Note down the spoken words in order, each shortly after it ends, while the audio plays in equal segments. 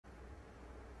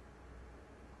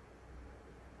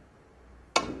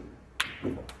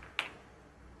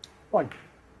One.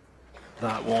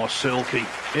 That was silky.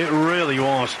 It really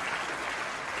was.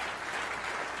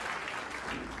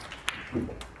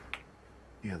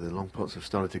 Yeah, the long pots have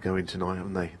started to go in tonight,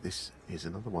 haven't they? This is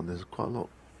another one. There's quite a lot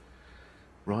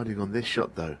riding on this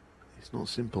shot, though. It's not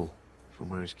simple from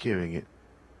where he's cueing it.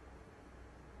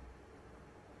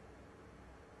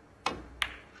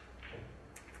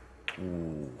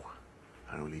 Ooh,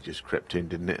 only just crept in,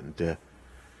 didn't it? And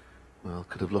well,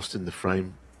 could have lost in the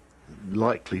frame.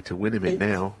 Likely to win him it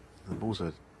now. The balls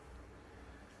are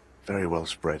very well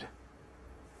spread.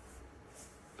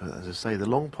 But as I say, the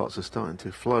long pots are starting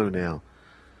to flow now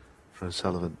for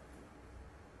O'Sullivan.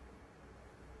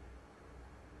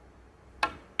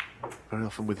 Very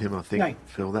often with him, I think,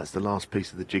 Phil, that's the last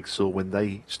piece of the jigsaw. When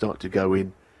they start to go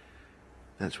in,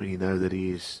 that's when you know that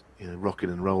he is, you know, rocking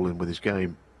and rolling with his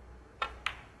game.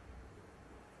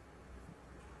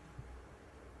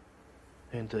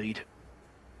 Indeed.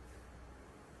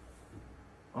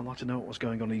 I'd like to know what was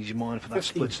going on in his mind for that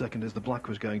split second as the black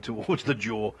was going towards the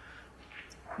jaw.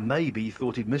 Maybe he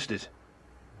thought he'd missed it.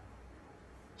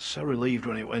 So relieved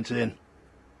when it went in.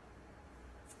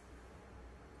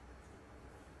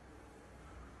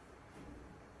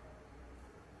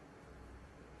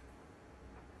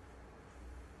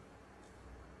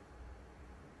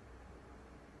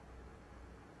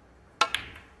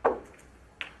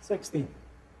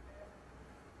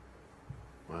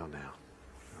 Well, now,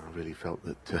 I really felt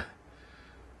that you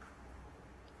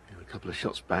know, a couple of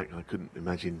shots back, I couldn't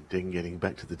imagine Ding getting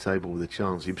back to the table with a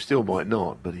chance. He still might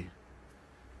not, but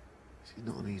it's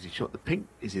not an easy shot. The pink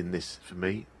is in this for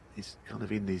me. It's kind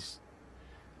of in his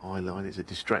eye line. It's a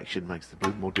distraction, makes the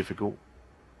blue more difficult.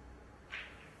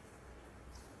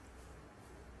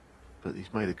 But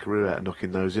he's made a career out of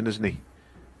knocking those in, hasn't he?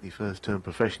 When he first turned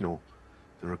professional,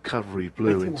 the recovery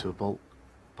blew into a bolt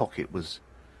pocket was...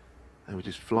 They were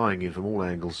just flying in from all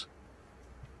angles.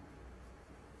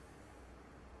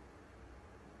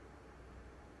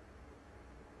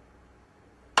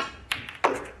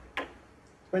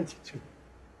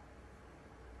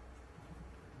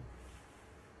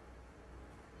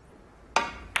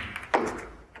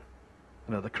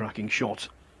 Another cracking shot.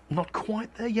 Not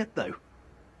quite there yet, though.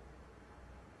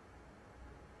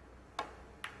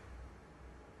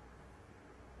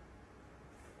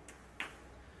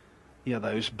 Yeah,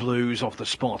 those blues off the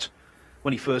spot.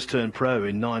 When he first turned pro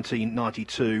in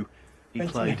 1992, he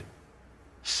played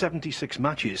 76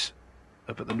 matches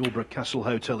up at the Norbrook Castle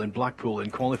Hotel in Blackpool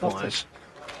in qualifiers.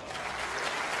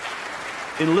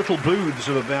 In little booths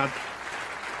of about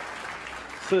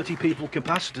 30 people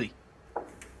capacity.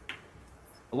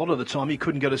 A lot of the time you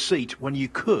couldn't get a seat. When you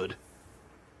could,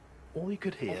 all you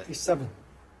could hear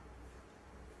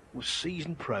was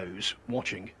seasoned pros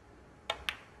watching,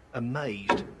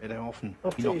 amazed at how often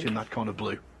he knocked in that kind of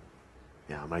blue.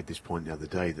 Yeah, I made this point the other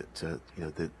day that you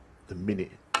know, the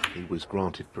minute he was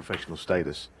granted professional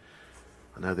status,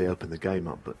 I know they opened the game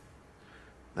up, but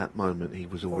that moment he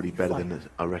was already better than,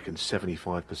 I reckon,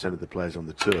 75% of the players on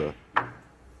the tour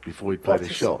before he played a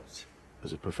shot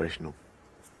as a professional.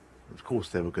 Of course,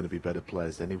 there were going to be better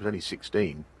players then. He was only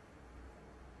 16,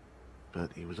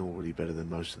 but he was already better than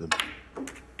most of them.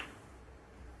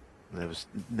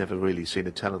 Never really seen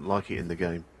a talent like it in the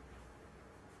game.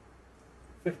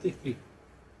 53.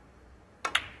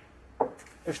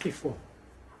 54.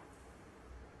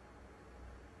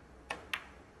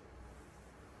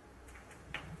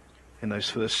 In those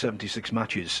first 76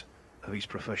 matches of his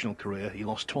professional career, he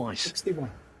lost twice.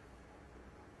 61.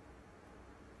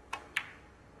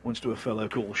 Once to a fellow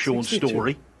called Sean 62.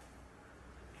 Story.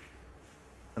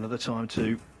 Another time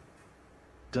to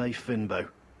Dave Finbow.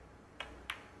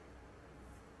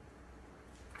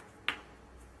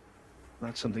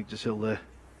 That's something to tell their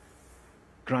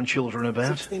grandchildren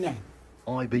about. 69.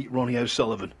 I beat Ronnie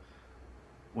O'Sullivan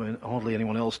when hardly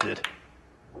anyone else did.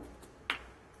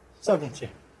 70.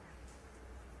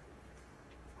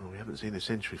 Well, we haven't seen a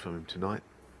century from him tonight.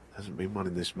 Hasn't been one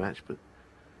in this match, but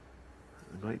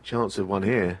a great chance of one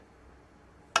here.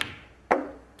 Of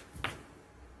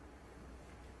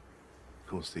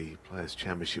course, the Players'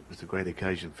 Championship was the great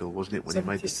occasion, Phil, wasn't it, when he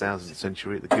made the 1000th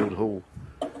century at the Guildhall?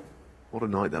 What a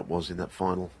night that was in that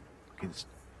final against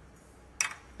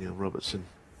Neil Robertson.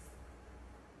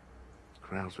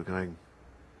 Crowds were going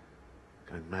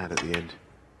mad at the end.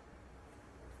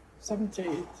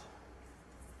 78.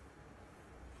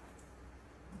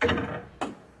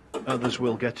 Others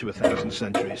will get to 1,000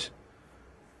 centuries.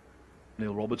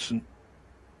 Neil Robertson,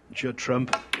 Judd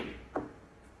Trump.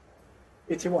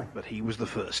 81. But he was the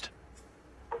first.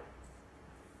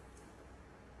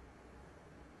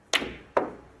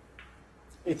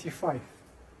 85.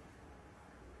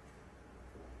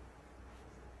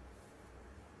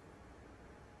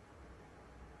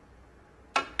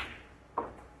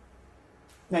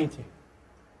 90.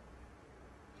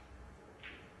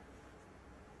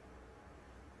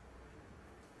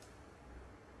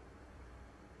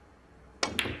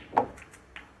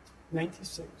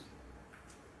 '96.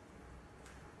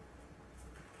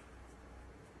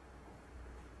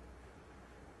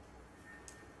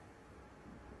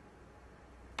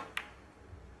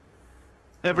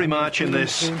 Every match in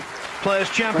this Players'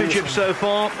 Championship so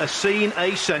far has seen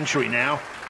a century now.